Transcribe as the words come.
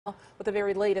With the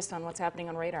very latest on what's happening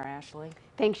on radar, Ashley.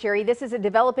 Thanks, Sherry. This is a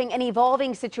developing and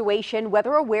evolving situation.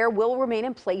 Weather aware will remain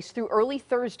in place through early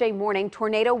Thursday morning.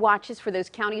 Tornado watches for those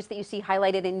counties that you see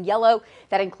highlighted in yellow.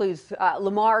 That includes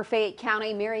Lamar, Fayette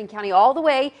County, Marion County, all the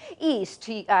way east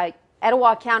to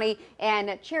Etowah County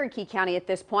and Cherokee County at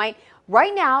this point.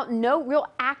 Right now, no real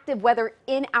active weather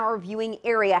in our viewing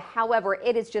area. However,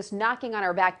 it is just knocking on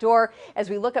our back door as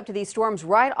we look up to these storms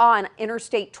right on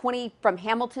Interstate 20 from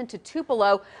Hamilton to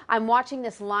Tupelo. I'm watching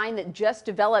this line that just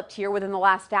developed here within the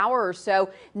last hour or so,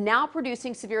 now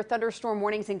producing severe thunderstorm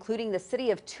warnings, including the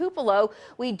city of Tupelo.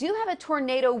 We do have a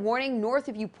tornado warning north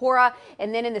of Eupora,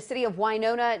 and then in the city of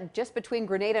Winona, just between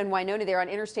Grenada and Winona there on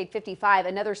Interstate 55,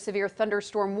 another severe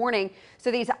thunderstorm warning.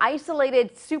 So these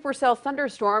isolated supercell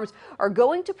thunderstorms are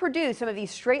going to produce some of these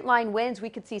straight line winds. We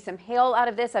could see some hail out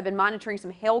of this. I've been monitoring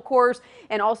some hail cores,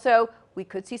 and also we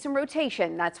could see some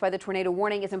rotation. That's why the tornado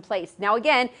warning is in place. Now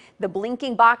again, the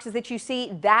blinking boxes that you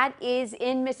see, that is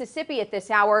in Mississippi at this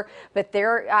hour, but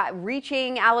they're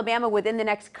reaching Alabama within the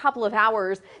next couple of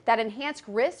hours. That enhanced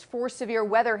risk for severe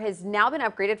weather has now been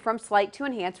upgraded from slight to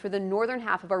enhanced for the northern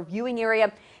half of our viewing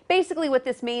area. Basically what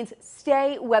this means,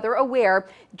 stay weather aware,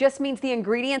 just means the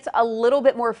ingredients a little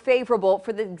bit more favorable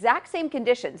for the exact same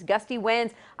conditions. Gusty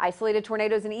winds, isolated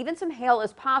tornadoes, and even some hail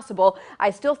is possible. I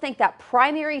still think that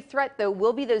primary threat though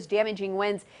will be those damaging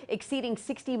winds exceeding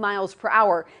 60 miles per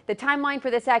hour. The timeline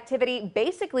for this activity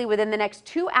basically within the next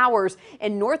 2 hours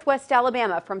in northwest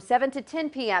Alabama from 7 to 10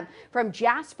 p.m. from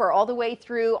Jasper all the way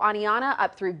through Aniana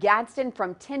up through Gadsden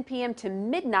from 10 p.m. to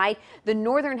midnight, the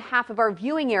northern half of our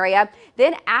viewing area.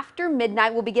 Then after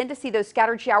midnight, we'll begin to see those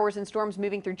scattered showers and storms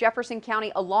moving through Jefferson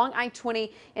County along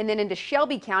I-20 and then into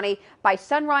Shelby County. By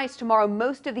sunrise tomorrow,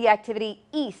 most of the activity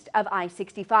east of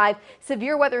I-65.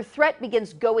 Severe weather threat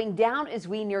begins going down as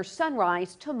we near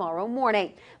sunrise tomorrow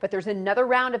morning. But there's another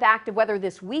round of active weather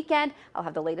this weekend. I'll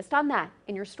have the latest on that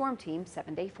in your Storm Team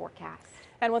 7-day forecast.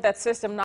 And with that system